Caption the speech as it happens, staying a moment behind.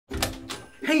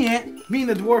Hey, Aunt. Me and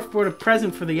the dwarf brought a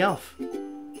present for the elf.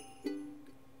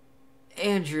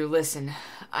 Andrew, listen.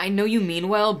 I know you mean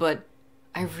well, but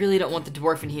I really don't want the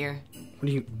dwarf in here.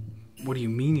 What do you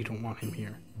mean you don't want him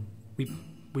here?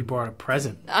 We brought a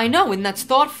present. I know, and that's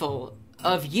thoughtful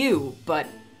of you, but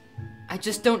I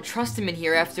just don't trust him in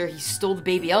here after he stole the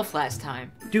baby elf last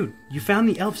time. Dude, you found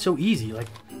the elf so easy. Like,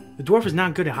 the dwarf is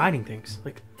not good at hiding things.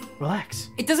 Like, relax.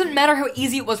 It doesn't matter how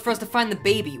easy it was for us to find the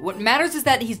baby. What matters is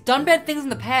that he's done bad things in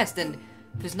the past, and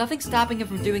there's nothing stopping him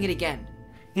from doing it again.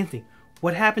 Anthony,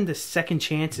 what happened to second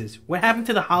chances? What happened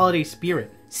to the holiday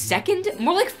spirit? Second?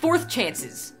 More like fourth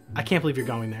chances. I can't believe you're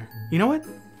going there. You know what?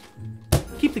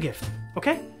 Keep the gift,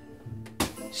 okay?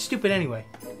 Stupid anyway.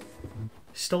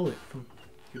 Stole it from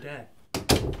your dad.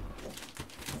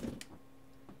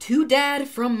 To dad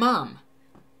from mom.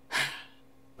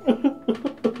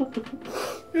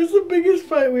 It's the biggest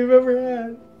fight we've ever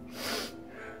had.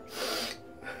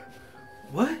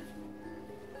 What?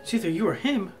 It's either you or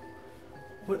him.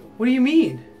 What do you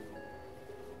mean?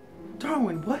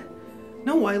 Darwin, what?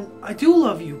 No, I do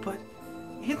love you, but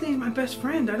Anthony's my best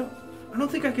friend. I don't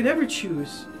think I could ever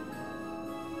choose.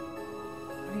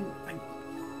 I mean,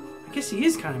 I guess he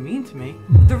is kind of mean to me.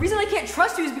 The reason I can't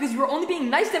trust you is because you were only being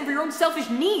nice to him for your own selfish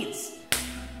needs.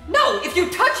 No, if you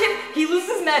touch him, he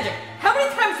loses magic. How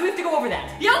many times do we have to go over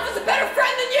that? The elf is a better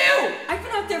friend than you! I've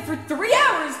been out there for 3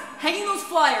 hours hanging those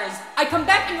flyers. I come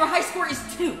back and your high score is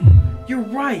 2. You're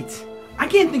right. I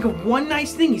can't think of one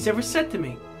nice thing he's ever said to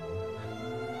me.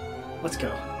 Let's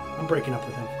go. I'm breaking up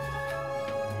with him.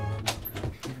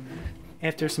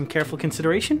 After some careful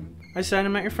consideration, I decided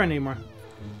I'm not your friend anymore.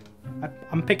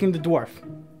 I'm picking the dwarf.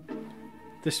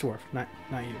 This dwarf, not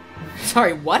you.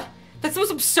 Sorry, what? That's the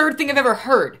most absurd thing I've ever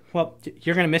heard. Well,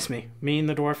 you're gonna miss me. Me and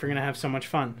the dwarf are gonna have so much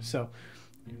fun. So,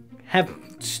 have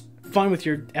fun with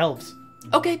your elves.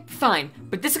 Okay, fine.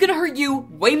 But this is gonna hurt you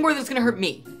way more than it's gonna hurt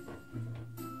me.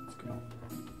 Let's go.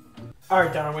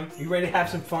 Alright, Darwin. You ready to have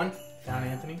some fun? Down,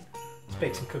 Anthony. Let's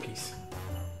bake some cookies.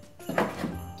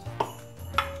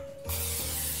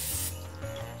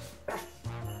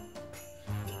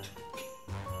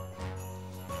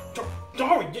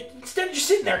 Darwin, instead of just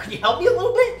sitting there, can you help me a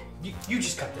little bit? You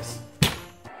just cut this.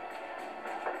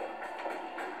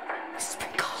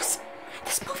 Sprinkles,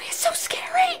 this movie is so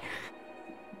scary.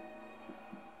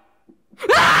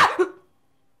 Ah!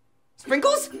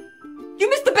 Sprinkles? You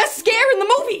missed the best scare in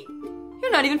the movie.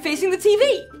 You're not even facing the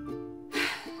TV.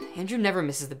 Andrew never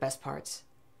misses the best parts.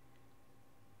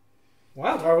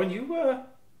 Wow, Darwin,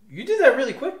 you did that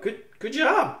really quick. Good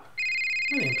job.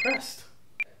 I'm really impressed.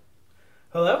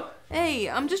 Hello? Hey,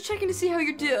 I'm just checking to see how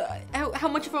you're how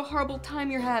much of a horrible time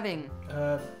you're having.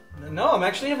 No, I'm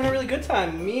actually having a really good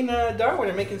time. Me and Darwin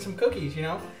are making some cookies, you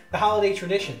know? The holiday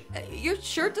tradition. Your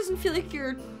shirt doesn't feel like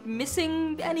you're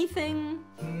missing anything?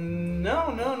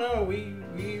 No.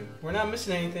 We're not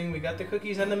missing anything. We got the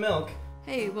cookies and the milk.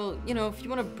 Hey, well, you know, if you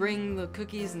want to bring the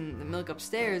cookies and the milk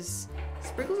upstairs,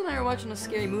 Sprinkles and I are watching a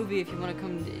scary movie if you want to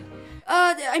come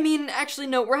I mean, actually,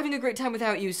 no, we're having a great time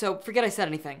without you, so forget I said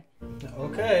anything.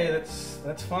 Okay,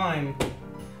 that's fine.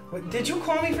 What, did you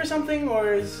call me for something,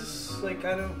 or is this, like,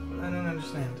 I don't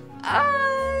understand.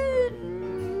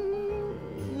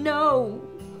 No.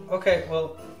 Okay,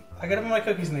 well, I gotta put my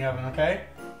cookies in the oven, okay?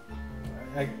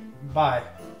 Bye.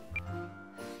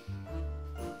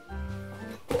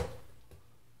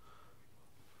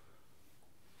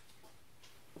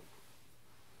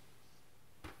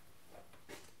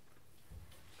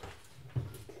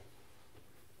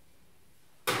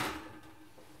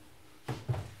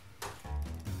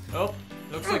 Oh,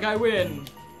 looks like I win.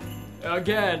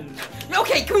 Again.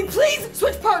 Okay, can we please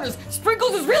switch partners?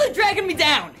 Sprinkles is really dragging me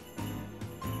down.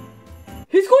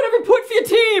 He scored every point for your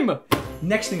team!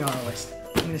 Next thing on our list,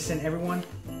 I'm gonna send everyone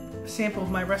a sample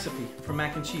of my recipe for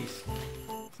mac and cheese.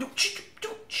 No, shh.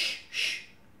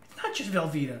 It's not just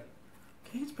Velveeta.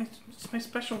 Okay, it's my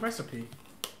special recipe.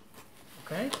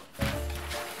 Okay?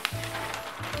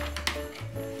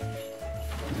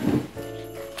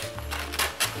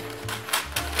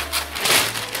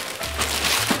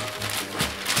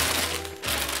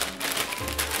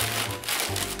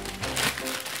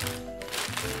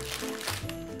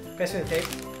 Pass me the tape.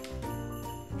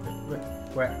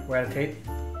 We're out of tape.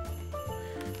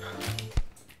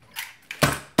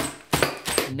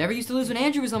 I never used to lose when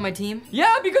Andrew was on my team.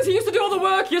 Yeah, because he used to do all the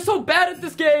work. You're so bad at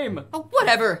this game. Oh,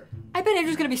 whatever. I bet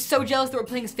Andrew's gonna be so jealous that we're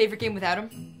playing his favorite game without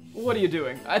him. What are you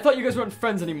doing? I thought you guys weren't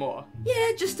friends anymore.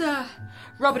 Yeah, just,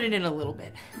 rubbing it in a little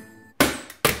bit.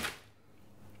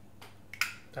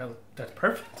 That's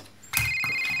perfect.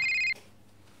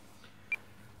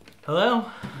 Hello?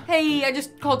 Hey, I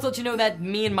just called to let you know that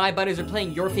me and my buddies are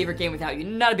playing your favorite game without you.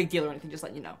 Not a big deal or anything, just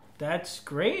letting you know. That's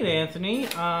great, Anthony.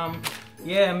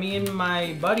 Yeah, me and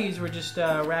my buddies were just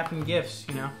wrapping gifts,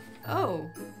 you know. Oh,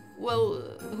 well,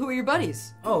 who are your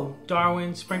buddies? Oh,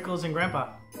 Darwin, Sprinkles, and Grandpa.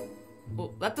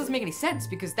 Well, that doesn't make any sense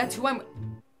because that's who I'm...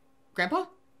 Grandpa?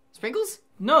 Sprinkles?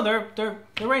 No, they're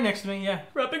right next to me, yeah.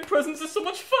 Wrapping presents is so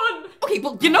much fun! Okay,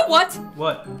 well, you know what?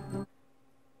 What?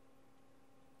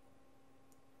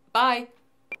 Bye.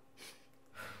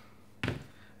 I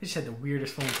just had the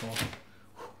weirdest phone call.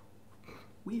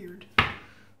 Weird.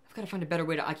 I've got to find a better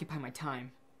way to occupy my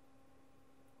time.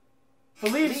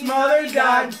 Philippe's mother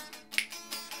died.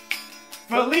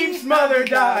 Philippe's mother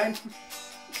died.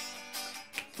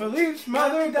 Philippe's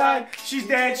mother died. She's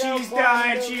dead, she's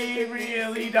died, she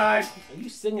really died. Are you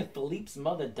singing Philippe's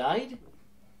mother died?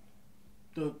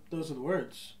 Those are the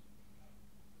words.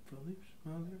 Philippe's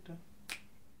mother died.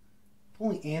 If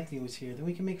only Anthony was here, then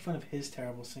we can make fun of his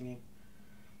terrible singing.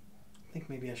 I think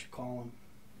maybe I should call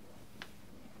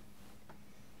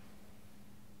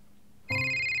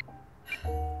him.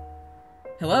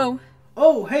 Hello?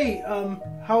 Oh, hey,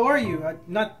 how are you?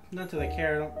 Not that I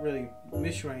care, I don't really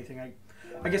miss you or anything.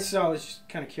 I guess I was just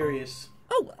kind of curious.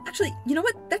 Oh, actually, you know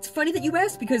what? That's funny that you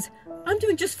asked because I'm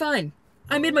doing just fine.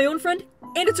 I made my own friend,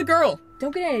 and it's a girl.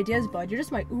 Don't get any ideas, bud. You're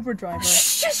just my Uber driver.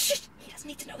 Shh. He doesn't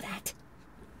need to know that.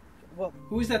 Well,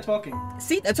 who is that talking?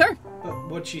 See, that's her.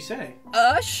 What'd she say?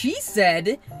 She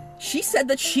said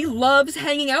that she loves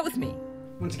hanging out with me.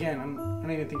 Once again, I don't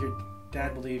even think your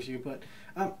dad believes you, but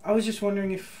I was just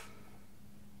wondering if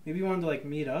maybe you wanted to, like,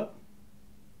 meet up?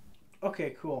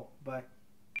 Okay, cool. Bye.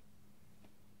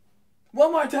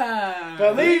 One more time.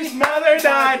 Philippe's mother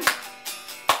died.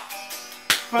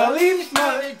 Philippe's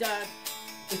mother died.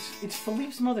 It's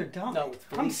Philippe's mother died. No, it's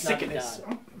I'm Philippe's sick of mother this.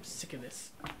 died. I'm sick of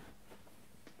this.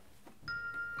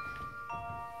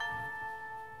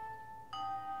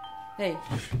 Hey.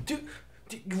 Dude,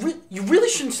 you really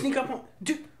shouldn't sneak up on...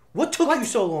 Dude, what took you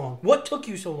so long? What took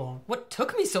you so long? What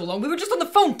took me so long? We were just on the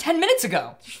phone 10 minutes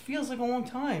ago. It just feels like a long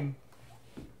time.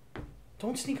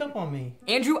 Don't sneak up on me.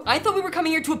 Andrew, I thought we were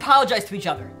coming here to apologize to each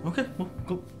other. Okay, well,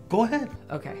 go ahead.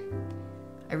 Okay.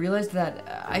 I realized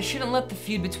that I shouldn't let the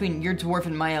feud between your dwarf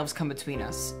and my elves come between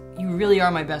us. You really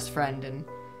are my best friend, and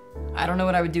I don't know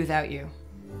what I would do without you.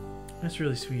 That's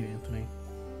really sweet, Anthony.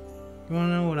 You want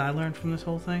to know what I learned from this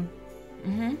whole thing?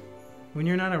 Mm-hmm. When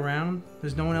you're not around,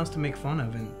 there's no one else to make fun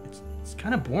of, and it's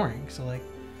kind of boring. So, like,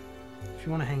 if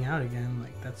you want to hang out again,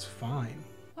 like, that's fine.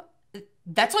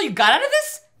 That's all you got out of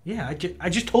this? Yeah, I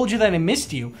just told you that I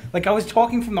missed you. Like, I was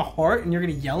talking from the heart, and you're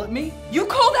gonna yell at me? You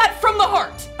call that from the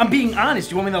heart? I'm being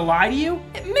honest. You want me to lie to you?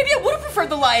 Maybe I would have preferred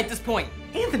the lie at this point.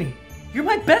 Anthony, you're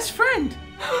my best friend.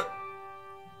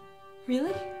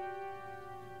 Really?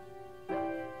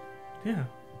 Yeah,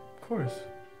 of course.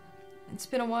 It's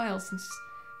been a while since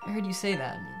I heard you say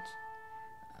that, and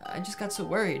I just got so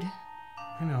worried.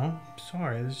 I know. I'm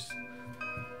sorry.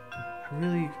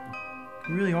 You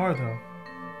really are, though.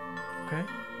 Okay?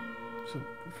 So,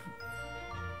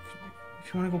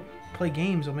 if you want to go play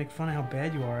games, I'll make fun of how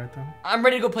bad you are at them. I'm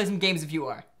ready to go play some games if you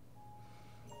are.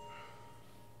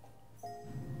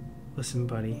 Listen,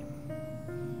 buddy.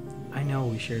 I know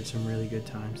we shared some really good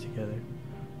times together.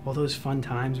 All those fun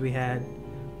times we had,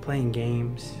 playing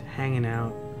games, hanging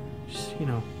out, just, you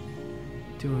know,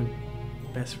 doing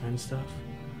best friend stuff.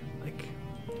 Like,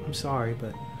 I'm sorry,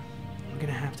 but I'm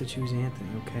gonna have to choose Anthony,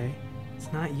 okay?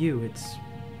 It's not you,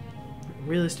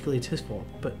 realistically, it's his fault,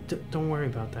 but don't worry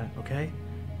about that, okay?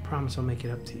 Promise I'll make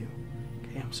it up to you.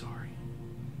 Okay, I'm sorry.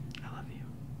 I love you.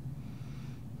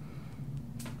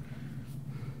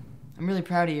 I'm really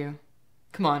proud of you.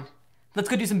 Come on, let's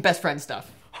go do some best friend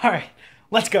stuff. All right,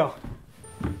 let's go.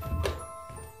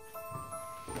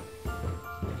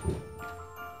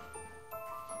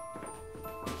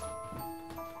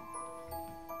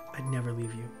 I'd never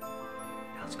leave you.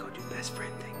 Now let's go do best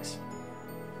friend things.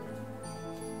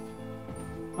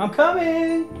 I'm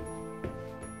coming!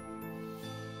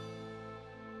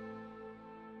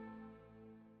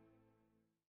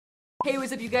 Hey,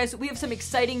 what's up, you guys? We have some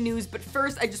exciting news, but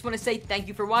first, I just want to say thank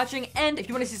you for watching, and if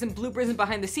you want to see some bloopers and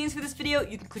behind the scenes for this video,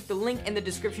 you can click the link in the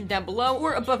description down below,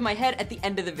 or above my head at the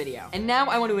end of the video. And now,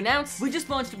 I want to announce, we just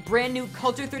launched brand new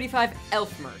Culter35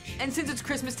 ELF merch. And since it's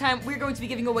Christmas time, we're going to be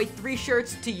giving away 3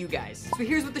 shirts to you guys. So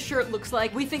here's what the shirt looks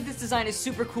like. We think this design is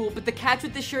super cool, but the catch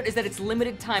with this shirt is that it's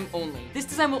limited time only. This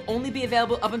design will only be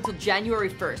available up until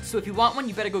January 1st, so if you want one,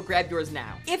 you better go grab yours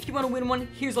now. If you want to win one,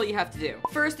 here's all you have to do.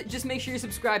 First, just make sure you're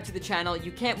subscribed to the channel channel.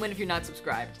 You can't win if you're not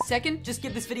subscribed. Second, just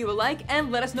give this video a like and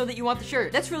let us know that you want the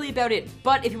shirt. That's really about it.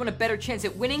 But if you want a better chance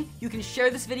at winning, you can share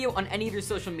this video on any of your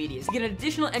social medias. You get an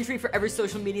additional entry for every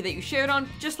social media that you shared on.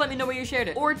 Just let me know where you shared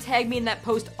it. Or tag me in that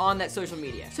post on that social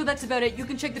media. So that's about it. You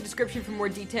can check the description for more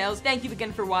details. Thank you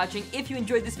again for watching. If you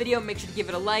enjoyed this video, make sure to give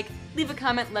it a like, leave a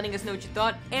comment letting us know what you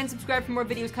thought, and subscribe for more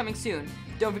videos coming soon.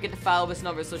 Don't forget to follow us on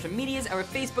all of our social medias, our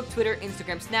Facebook, Twitter,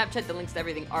 Instagram, Snapchat. The links to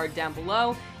everything are down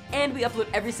below. And we upload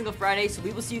every single Friday, so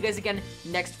we will see you guys again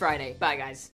next Friday. Bye, guys.